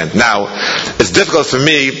other hand. Now, it's difficult for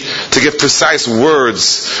me to give precise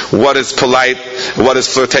words what is polite, what is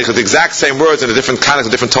flirtatious. The exact same words in a different context,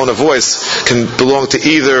 a different tone of voice can belong to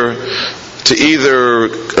either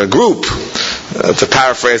group. To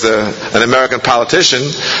paraphrase an American politician,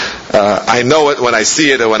 I know it when I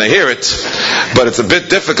see it or when I hear it, but it's a bit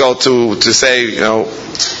difficult to say,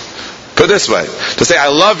 put it this way, to say I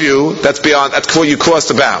love you, that's before you cross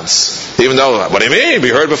the bounds. Even though, what do you mean? We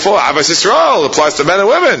heard before, Avos Yisrael applies to men and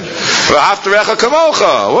women. What do you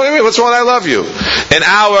mean? What's wrong with I love you? In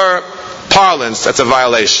our parlance, that's a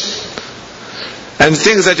violation. And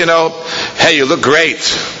things that, hey, you look great,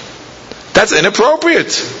 that's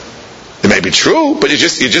inappropriate. It may be true, but you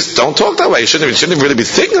just don't talk that way. You shouldn't really be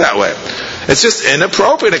thinking that way. It's just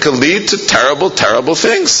inappropriate. It can lead to terrible, terrible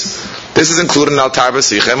things. This is included in Altar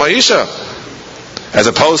B'Sicha Ma'isha. As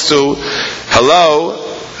opposed to, hello,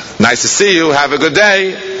 nice to see you, have a good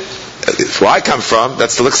day. Where I come from,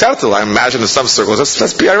 that's still acceptable. I imagine in some circles,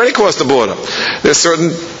 that's already crossed the border. There's certain,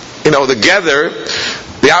 the gather,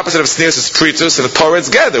 the opposite of Tznius is Pritus, and the Torah is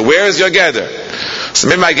gather. Where is your gather? So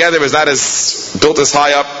maybe my gather is not as built as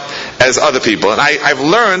high up as other people. And I've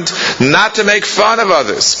learned not to make fun of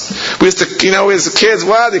others. We used to, as kids,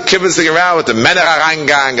 the kids sitting around with the Menach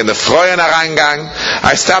Arangang and the Freuen Arangang.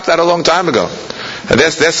 I stopped that a long time ago. And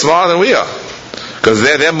they're smarter than we are. Because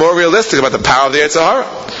they're more realistic about the power of the Yetzer Hara.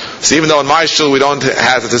 So even though in my shul we don't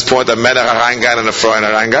have at this point a Menach Arangang and a Freuen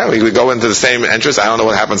Arangang, we go into the same entrance. I don't know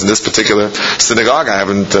what happens in this particular synagogue. I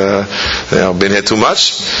haven't been here too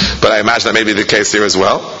much. But I imagine that may be the case here as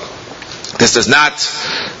well. This does not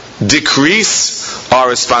decrease our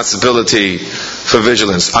responsibility for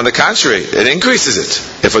vigilance. On the contrary, it increases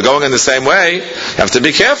it. If we're going in the same way, you have to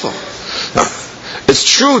be careful. It's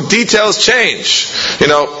true, details change.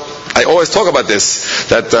 I always talk about this,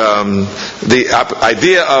 that the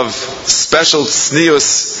idea of special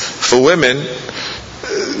tznius for women,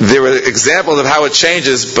 there are examples of how it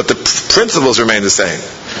changes, but the principles remain the same.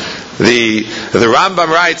 The Rambam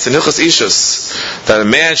writes in Hilchos Ishus that a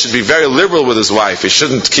man should be very liberal with his wife. He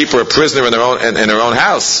shouldn't keep her a prisoner in her own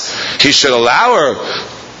house. He should allow her,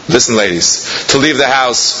 listen ladies, to leave the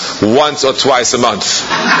house once or twice a month.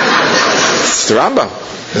 It's the Rambam.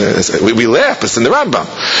 We laugh, but it's in the Rambam.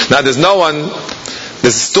 Now there's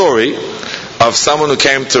a story of someone who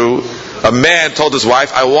came to, a man told his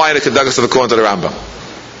wife, I want you to conduct us according to the Rambam.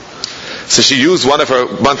 So she used one of her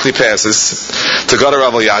monthly passes to go to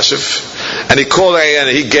Rav Elyashiv, and he called her in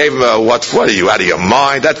and he gave him what are you, out of your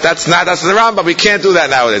mind? That's the Rambam. We can't do that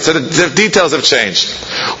nowadays. So the details have changed.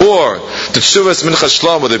 Or the Tshuvas Minchas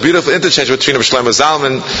Shlomo, the beautiful interchange between Rav Shlomo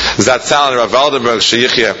Zalman, Zatzal, and Rav Waldenberg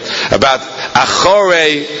Sheyichya about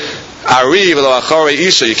Achorei Ari v'lo Achorei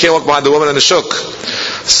Isha. You can't walk behind the woman in the shuk.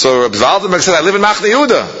 So Rav Waldenberg said, I live in Machne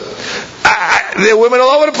Yehuda. There are women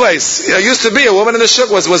all over the place. It used to be a woman in the shuk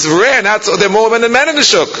was rare. Now there are more women than men in the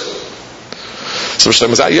shuk. So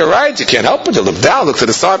Shlomo said, you're right. You can't help but to look down, look to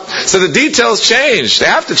the side. So the details change. They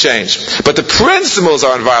have to change. But the principles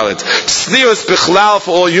are inviolate. Tznius bichlal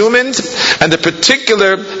for all humans, and the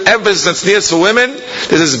particular emphasis on tznius for women,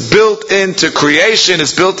 this is built into creation,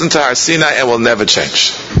 it's built into Har Sinai, and will never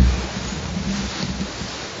change.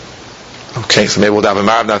 Okay, so maybe we'll have a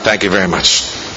Marav now. Thank you very much.